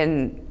 and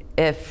then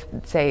if,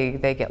 say,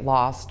 they get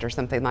lost or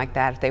something like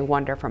that, if they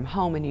wander from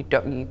home and you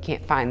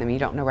can't find them, you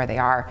don't know where they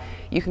are,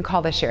 you can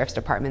call the Sheriff's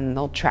Department and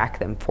they'll track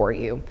them for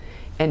you,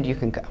 and you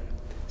can go.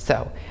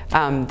 So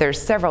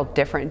there's several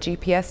different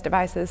GPS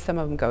devices. Some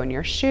of them go in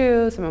your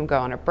shoe, some of them go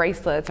on a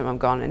bracelet, some of them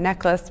go on a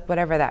necklace,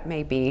 whatever that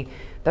may be.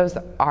 Those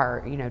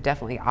are, you know,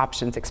 definitely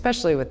options,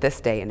 especially with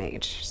this day and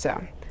age.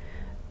 So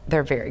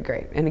they're very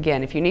great. And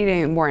again, if you need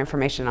any more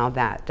information on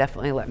that,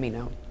 definitely let me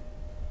know.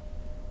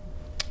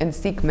 And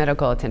seek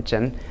medical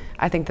attention.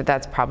 I think that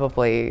that's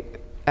probably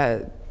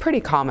a pretty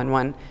common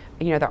one.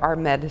 You know, there are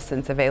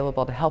medicines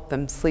available to help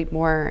them sleep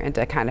more and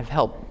to kind of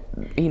help,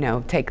 you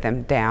know, take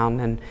them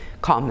down and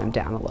calm them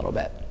down a little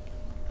bit.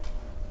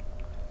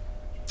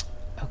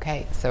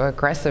 Okay, so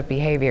aggressive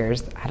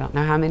behaviors. I don't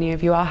know how many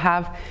of you all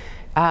have,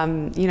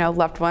 you know,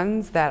 loved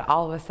ones that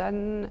all of a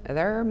sudden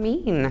they're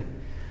mean.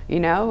 You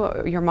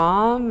know, your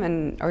mom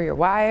or your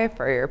wife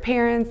or your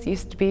parents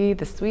used to be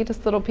the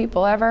sweetest little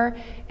people ever,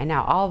 and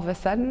now all of a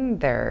sudden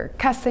they're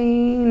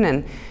cussing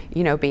and,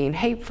 you know, being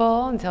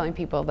hateful and telling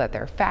people that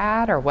they're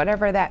fat or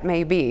whatever that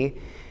may be.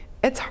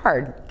 It's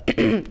hard.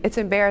 It's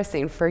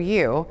embarrassing for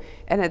you,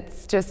 and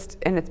it's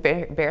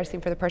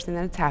embarrassing for the person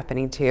that it's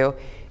happening to,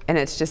 and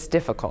it's just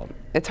difficult.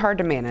 It's hard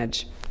to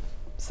manage.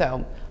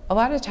 So a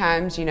lot of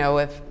times, you know,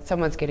 if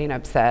someone's getting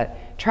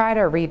upset, try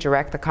to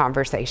redirect the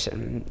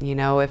conversation. You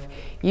know, if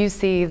you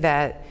see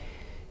that,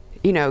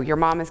 you know, your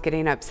mom is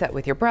getting upset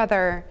with your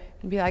brother,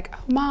 and be like,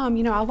 oh, Mom,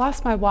 you know, I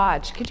lost my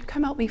watch. Could you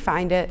come help me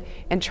find it?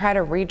 And try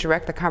to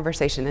redirect the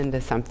conversation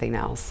into something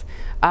else.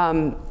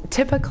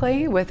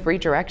 Typically, with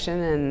redirection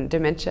and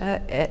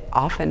dementia, it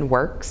often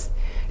works.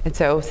 And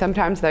so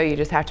sometimes, though, you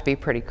just have to be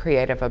pretty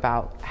creative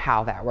about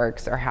how that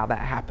works or how that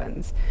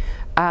happens.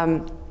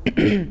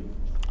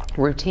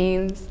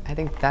 Routines, I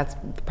think that's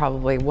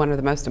probably one of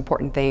the most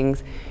important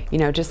things. You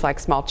know, just like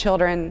small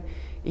children,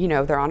 you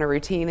know, they're on a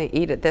routine, they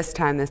eat at this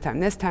time, this time,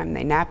 this time,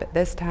 they nap at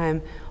this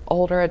time.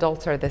 Older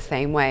adults are the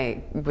same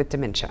way with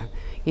dementia.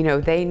 You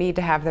know, they need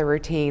to have their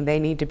routine, they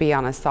need to be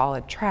on a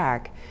solid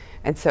track.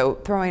 And so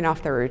throwing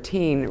off the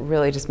routine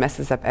really just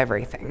messes up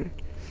everything.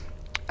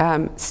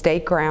 Stay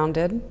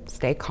grounded,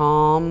 stay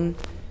calm.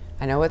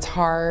 I know it's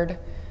hard.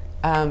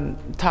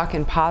 Talk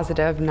in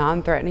positive,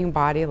 non-threatening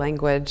body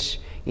language.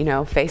 You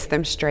know, face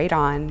them straight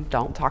on.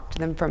 Don't talk to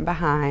them from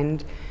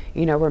behind.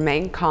 You know,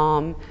 remain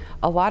calm.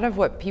 A lot of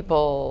what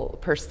people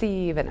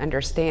perceive and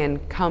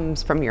understand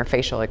comes from your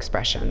facial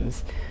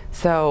expressions.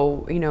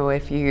 So, you know,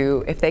 if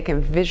they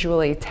can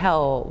visually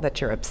tell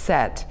that you're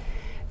upset,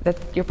 that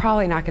you're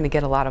probably not going to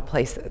get a lot of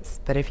places.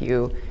 But if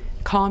you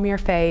calm your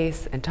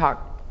face and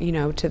talk, you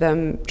know, to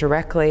them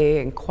directly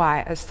and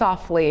quiet,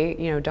 softly,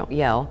 you know, don't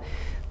yell,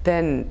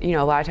 then, you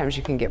know, a lot of times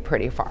you can get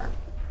pretty far.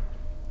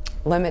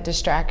 Limit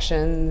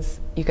distractions.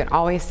 You can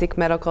always seek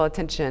medical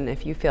attention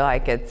if you feel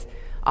like it's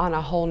on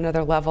a whole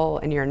nother level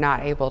and you're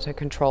not able to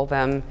control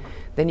them.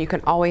 Then you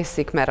can always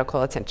seek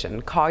medical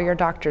attention. Call your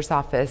doctor's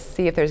office,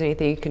 see if there's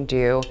anything you can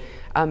do.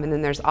 And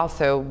then there's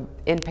also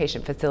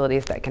inpatient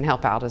facilities that can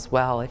help out as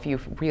well if you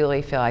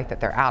really feel like that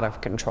they're out of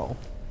control.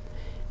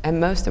 And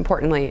most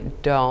importantly,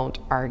 don't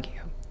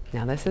argue.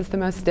 Now this is the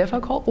most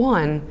difficult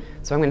one,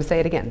 so I'm going to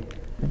say it again.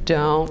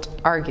 Don't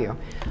argue.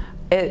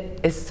 It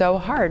is so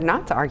hard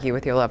not to argue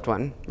with your loved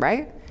one,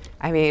 right?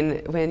 I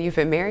mean, when you've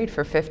been married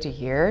for 50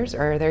 years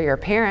or they're your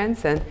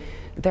parents and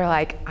they're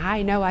like,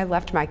 I know I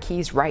left my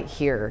keys right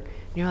here.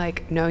 And you're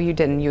like, no, you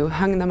didn't. You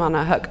hung them on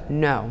a hook.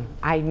 No,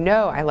 I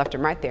know I left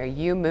them right there.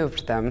 You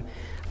moved them.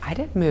 I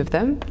didn't move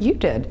them. You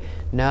did.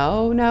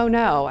 No, no,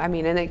 no. I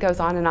mean, and it goes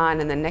on,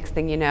 and the next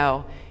thing you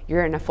know,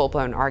 you're in a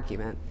full-blown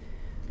argument.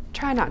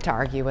 Try not to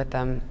argue with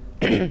them.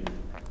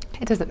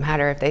 It doesn't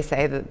matter if they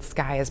say that the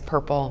sky is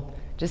purple.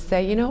 Just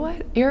say, you know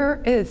what,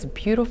 it is a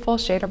beautiful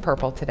shade of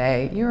purple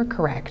today. You're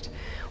correct.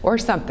 Or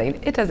something.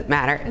 It doesn't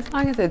matter. As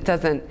long as it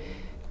doesn't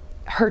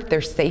hurt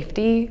their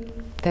safety,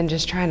 then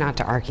just try not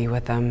to argue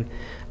with them.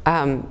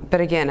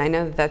 But again, I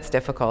know that that's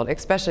difficult,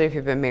 especially if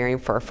you've been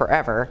married for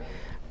forever.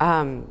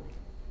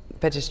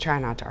 But just try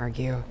not to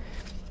argue.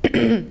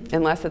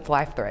 Unless it's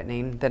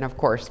life-threatening, then of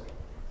course,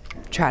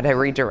 try to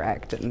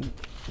redirect and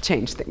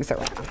change things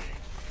around.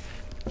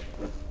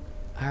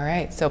 All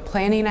right, so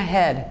planning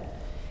ahead.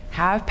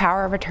 Have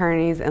power of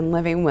attorneys and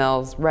living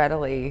wills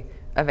readily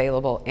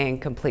available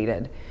and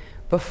completed.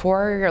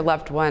 Before your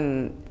loved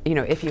one, you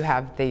know, if you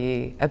have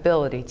the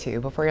ability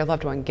to, before your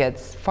loved one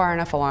gets far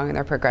enough along in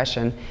their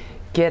progression,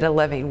 get a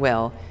living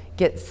will,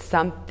 get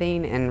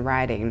something in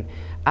writing.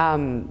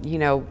 You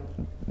know,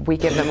 we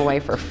give them away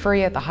for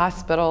free at the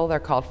hospital. They're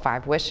called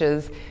 5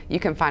 Wishes.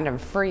 You can find them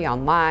free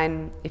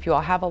online. If you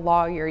all have a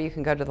lawyer, you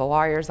can go to the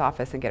lawyer's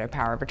office and get a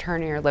power of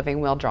attorney or living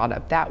will drawn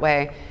up that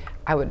way.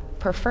 I would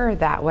prefer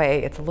that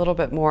way. It's a little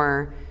bit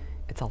more,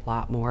 it's a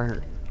lot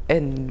more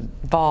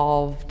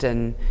involved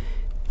and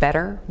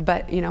better,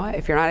 but you know what,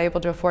 if you're not able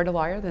to afford a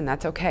lawyer, then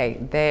that's okay.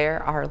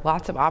 There are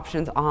lots of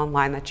options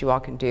online that you all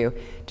can do.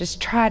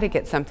 Just try to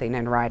get something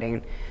in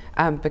writing,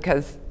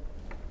 because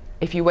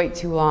if you wait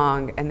too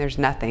long and there's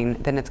nothing,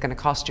 then it's going to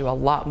cost you a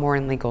lot more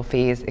in legal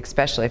fees,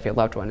 especially if your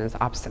loved one is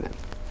obstinate.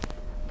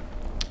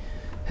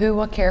 Who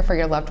will care for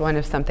your loved one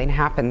if something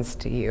happens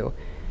to you?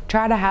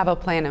 Try to have a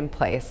plan in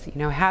place. You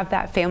know, have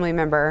that family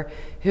member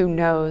who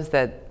knows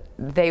that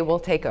they will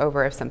take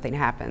over if something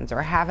happens,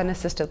 or have an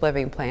assisted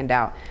living planned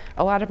out.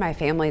 A lot of my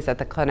families at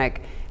the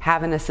clinic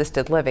have an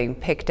assisted living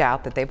picked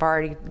out that they've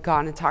already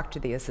gone and talked to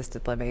the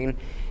assisted living.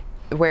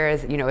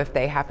 Whereas, you know, if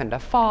they happen to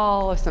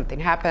fall, if something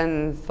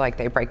happens, like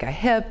they break a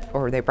hip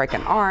or they break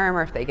an arm,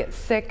 or if they get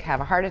sick, have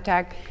a heart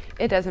attack,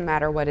 it doesn't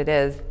matter what it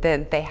is,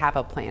 then they have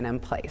a plan in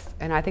place.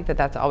 And I think that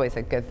that's always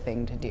a good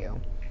thing to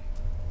do.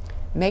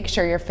 Make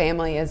sure your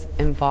family is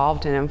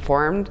involved and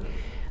informed.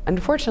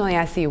 Unfortunately,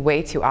 I see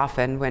way too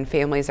often when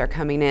families are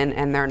coming in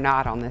and they're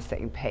not on the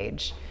same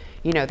page.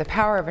 You know, the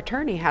power of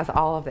attorney has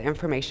all of the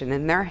information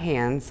in their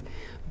hands,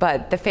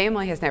 but the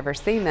family has never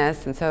seen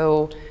this, and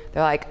so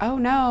they're like, oh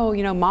no,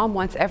 you know, mom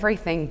wants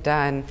everything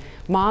done.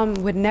 Mom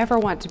would never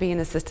want to be in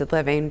assisted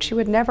living. She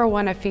would never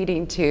want a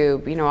feeding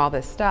tube, you know, all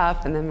this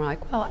stuff. And then we're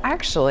like, well,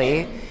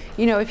 actually,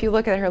 you know, if you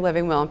look at her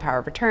living will and power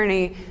of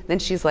attorney, then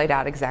she's laid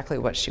out exactly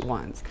what she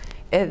wants.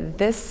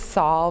 This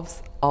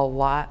solves a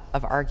lot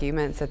of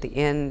arguments at the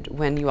end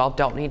when you all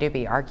don't need to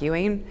be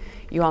arguing.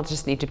 You all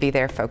just need to be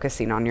there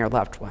focusing on your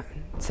loved one.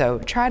 So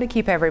try to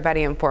keep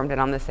everybody informed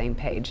and on the same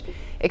page,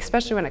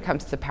 especially when it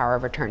comes to power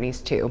of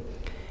attorneys too.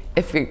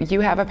 If you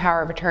have a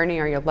power of attorney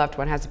or your loved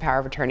one has a power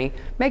of attorney,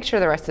 make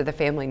sure the rest of the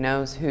family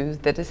knows who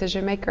the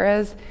decision maker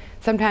is.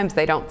 Sometimes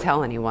they don't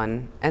tell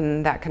anyone,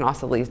 and that can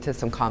also lead to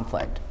some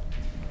conflict.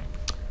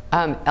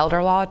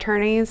 Elder law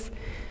attorneys.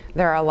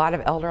 There are a lot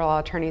of elder law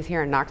attorneys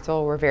here in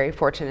Knoxville. We're very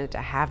fortunate to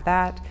have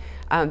that.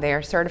 They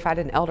are certified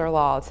in elder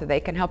law, so they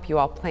can help you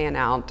all plan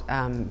out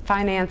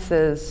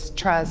finances,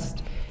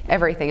 trust,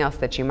 everything else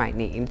that you might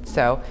need.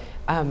 So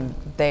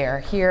they are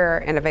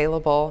here and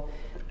available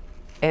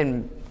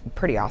and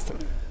pretty awesome.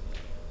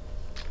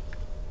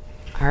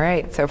 All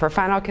right, so for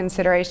final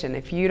consideration,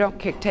 if you don't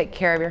take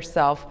care of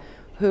yourself,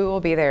 who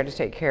will be there to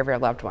take care of your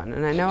loved one?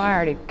 And I know I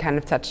already kind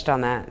of touched on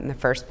that in the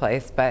first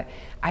place, but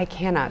I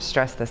cannot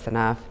stress this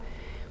enough.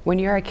 When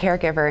you're a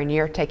caregiver and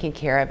you're taking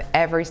care of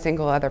every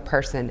single other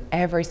person,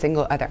 every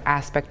single other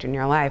aspect in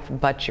your life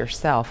but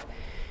yourself,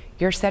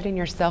 you're setting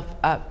yourself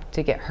up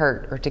to get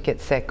hurt or to get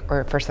sick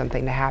or for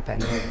something to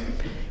happen.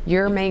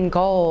 Your main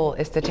goal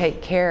is to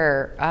take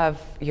care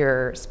of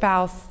your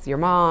spouse, your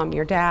mom,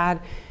 your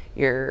dad,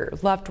 your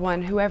loved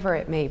one, whoever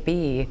it may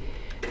be.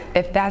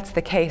 If that's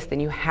the case, then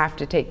you have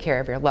to take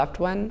care of your loved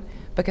one,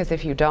 because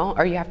if you don't,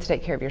 or you have to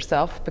take care of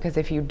yourself, because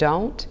if you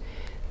don't,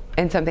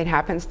 and something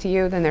happens to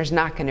you, then there's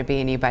not going to be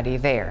anybody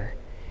there.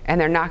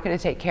 And they're not going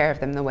to take care of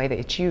them the way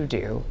that you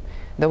do,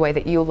 the way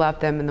that you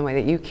love them and the way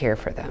that you care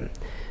for them.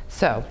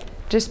 So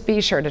just be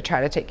sure to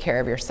try to take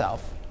care of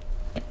yourself.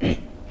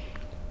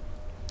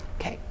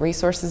 Okay,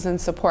 resources and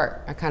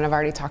support. I kind of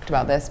already talked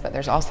about this, but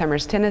there's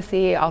Alzheimer's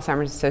Tennessee,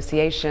 Alzheimer's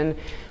Association.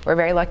 We're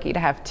very lucky to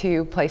have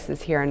 2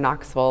 places here in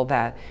Knoxville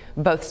that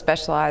both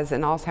specialize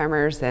in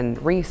Alzheimer's and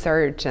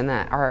research and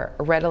that are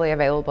readily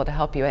available to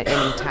help you at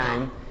any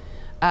time.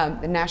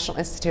 The National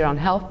Institute on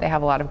Health, they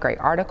have a lot of great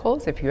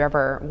articles if you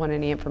ever want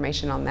any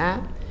information on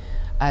that.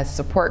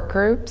 Support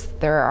groups,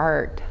 there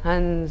are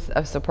tons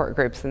of support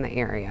groups in the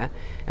area.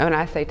 And when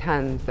I say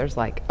tons, there's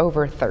like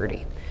over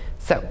 30.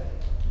 So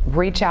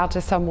reach out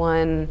to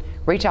someone,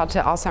 reach out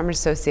to Alzheimer's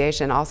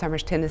Association,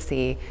 Alzheimer's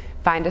Tennessee,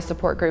 find a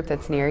support group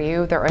that's near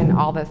you. They're in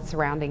all the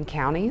surrounding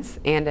counties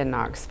and in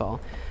Knoxville.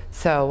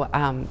 So,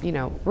 you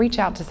know, reach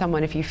out to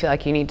someone if you feel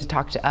like you need to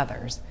talk to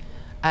others.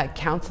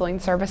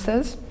 Counseling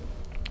services.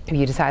 If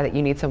you decide that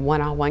you need some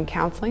one-on-one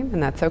counseling,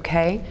 then that's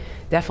okay.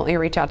 Definitely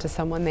reach out to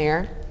someone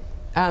there.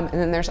 And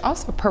then there's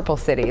also Purple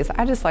Cities.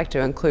 I just like to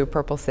include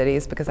Purple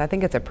Cities because I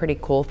think it's a pretty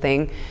cool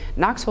thing.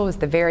 Knoxville was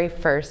the very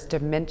first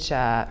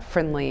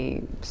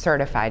dementia-friendly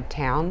certified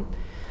town.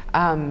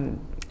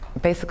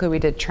 Basically, we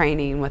did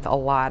training with a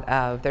lot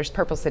of, there's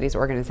Purple Cities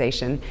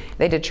organization.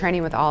 They did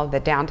training with all of the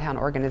downtown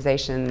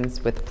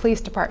organizations, with the police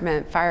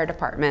department, fire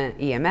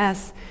department,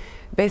 EMS,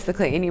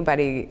 basically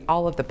anybody,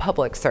 all of the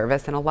public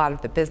service and a lot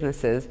of the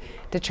businesses,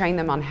 to train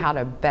them on how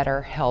to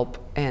better help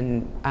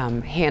and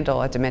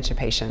handle a dementia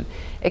patient.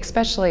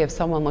 Especially if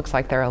someone looks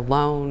like they're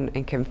alone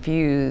and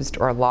confused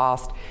or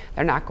lost,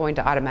 they're not going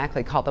to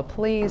automatically call the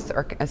police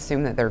or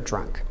assume that they're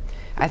drunk.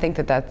 I think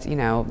that that's, you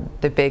know,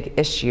 the big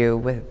issue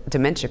with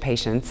dementia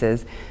patients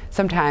is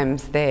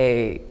sometimes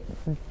they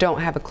don't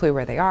have a clue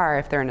where they are.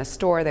 If they're in a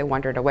store, they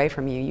wandered away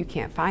from you, you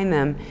can't find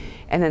them,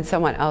 and then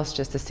someone else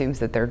just assumes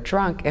that they're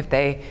drunk if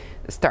they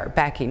start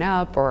backing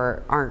up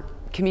or aren't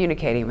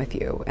communicating with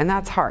you, and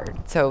that's hard.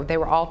 So they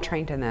were all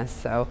trained in this,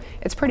 so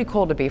it's pretty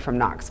cool to be from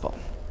Knoxville.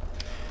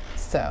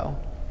 So,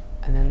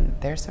 and then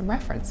there's some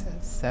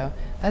references. So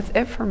that's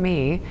it for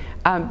me.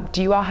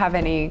 Do you all have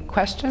any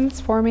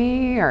questions for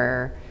me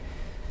or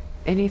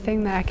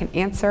anything that I can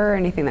answer,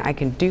 anything that I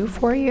can do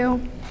for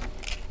you?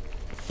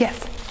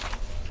 Yes?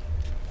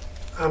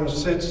 I'm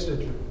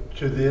sensitive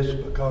to this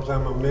because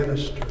I'm a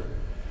minister,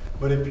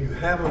 but if you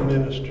have a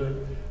minister,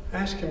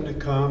 ask him to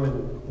come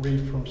and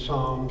read from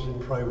Psalms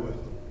and pray with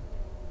them.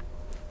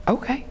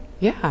 Okay,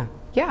 yeah,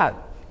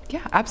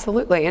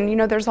 absolutely. And you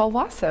know, there's a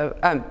lot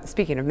of,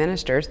 speaking of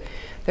ministers,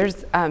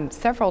 there's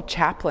several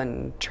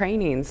chaplain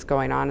trainings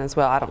going on as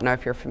well. I don't know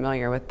if you're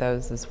familiar with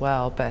those as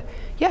well, but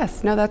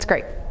yes, no, that's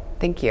great.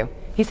 Thank you.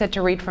 He said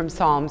to read from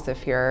Psalms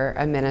if you're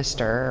a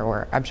minister,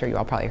 or I'm sure you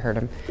all probably heard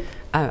him,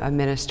 a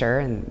minister,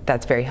 and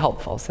that's very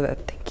helpful. So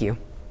thank you.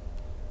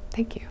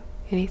 Thank you.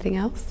 Anything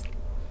else?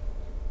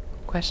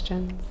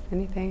 Questions?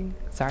 Anything?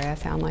 Sorry I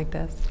sound like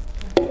this.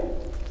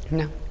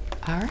 No?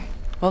 All right.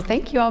 Well,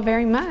 thank you all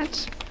very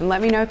much. And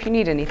let me know if you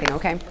need anything,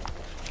 okay?